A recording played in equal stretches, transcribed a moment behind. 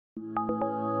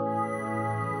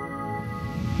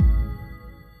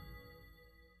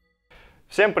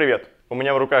Всем привет! У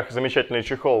меня в руках замечательный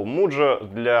чехол Mujjo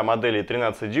для моделей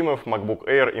 13 дюймов, Macbook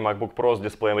Air и Macbook Pro с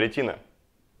дисплеем Retina.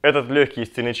 Этот легкий и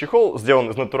стильный чехол сделан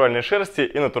из натуральной шерсти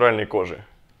и натуральной кожи.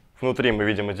 Внутри мы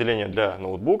видим отделение для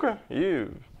ноутбука и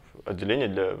отделение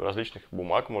для различных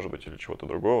бумаг, может быть, или чего-то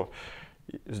другого.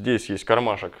 Здесь есть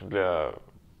кармашек для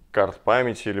карт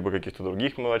памяти, либо каких-то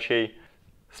других мелочей.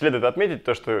 Следует отметить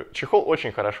то, что чехол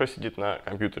очень хорошо сидит на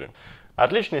компьютере.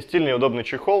 Отличный, стильный и удобный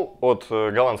чехол от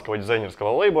голландского дизайнерского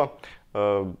лейбла.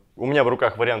 У меня в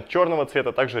руках вариант черного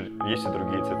цвета, также есть и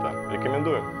другие цвета.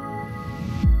 Рекомендую.